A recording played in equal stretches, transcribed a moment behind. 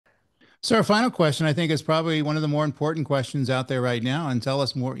So our final question, I think, is probably one of the more important questions out there right now. And tell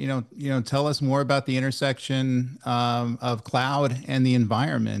us more, tell us more about the intersection of cloud and the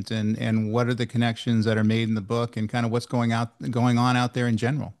environment, and what are the connections that are made in the book, and kind of what's going on out there in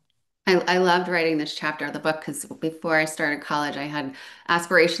general. I loved writing this chapter of the book because before I started college, I had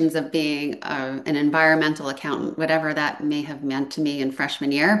aspirations of being an environmental accountant, whatever that may have meant to me in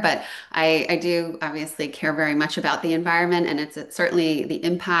freshman year. But I do obviously care very much about the environment, and it's certainly the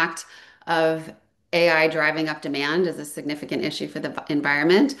impact of AI driving up demand is a significant issue for the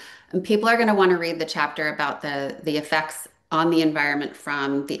environment. And people are going to want to read the chapter about the effects on the environment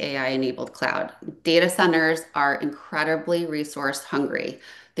from the AI-enabled cloud. Data centers are incredibly resource hungry.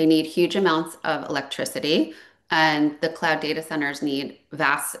 They need huge amounts of electricity, and the cloud data centers need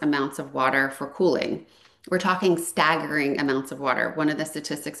vast amounts of water for cooling. We're talking staggering amounts of water. One of the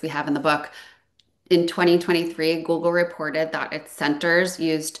statistics we have in the book in 2023, Google reported that its centers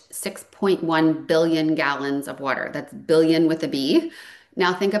used 6.1 billion gallons of water. That's billion with a B.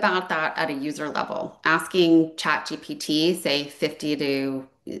 Now think about that at a user level. Asking ChatGPT, say 50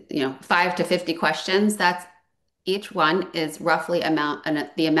 to 5 to 50 questions, that's each one is roughly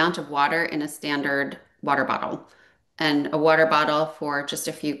the amount of water in a standard water bottle. And a water bottle for just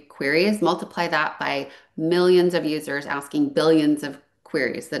a few queries, multiply that by millions of users asking billions of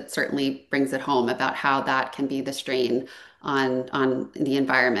queries. That certainly brings it home about how that can be the strain on the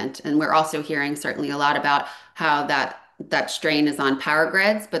environment. And we're also hearing certainly a lot about how that strain is on power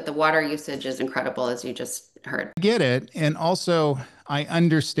grids, but the water usage is incredible, as you just heard. Get it. And also, I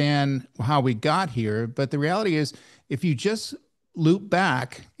understand how we got here, but the reality is, if you just loop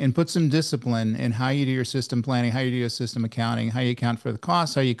back and put some discipline in how you do your system planning, how you do your system accounting, how you account for the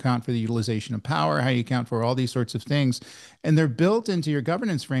costs, how you account for the utilization of power, how you account for all these sorts of things, and they're built into your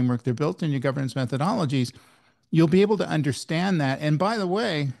governance framework, they're built into your governance methodologies, you'll be able to understand that. And by the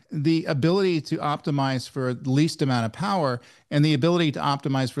way, the ability to optimize for the least amount of power and the ability to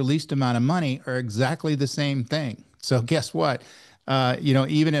optimize for least amount of money are exactly the same thing. So guess what?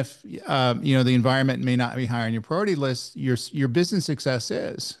 Even if the environment may not be high on your priority list, your business success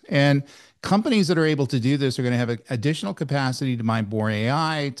is. And companies that are able to do this are going to have additional capacity to mine more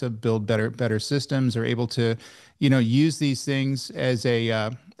AI, to build better systems, are able to, use these things as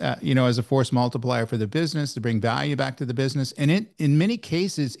a force multiplier for the business to bring value back to the business. And in many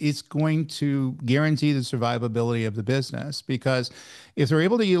cases, it's going to guarantee the survivability of the business, because if they're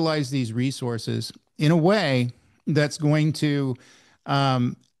able to utilize these resources in a way that's going to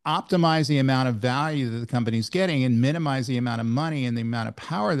optimize the amount of value that the company's getting and minimize the amount of money and the amount of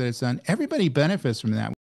power that it's done, everybody benefits from that.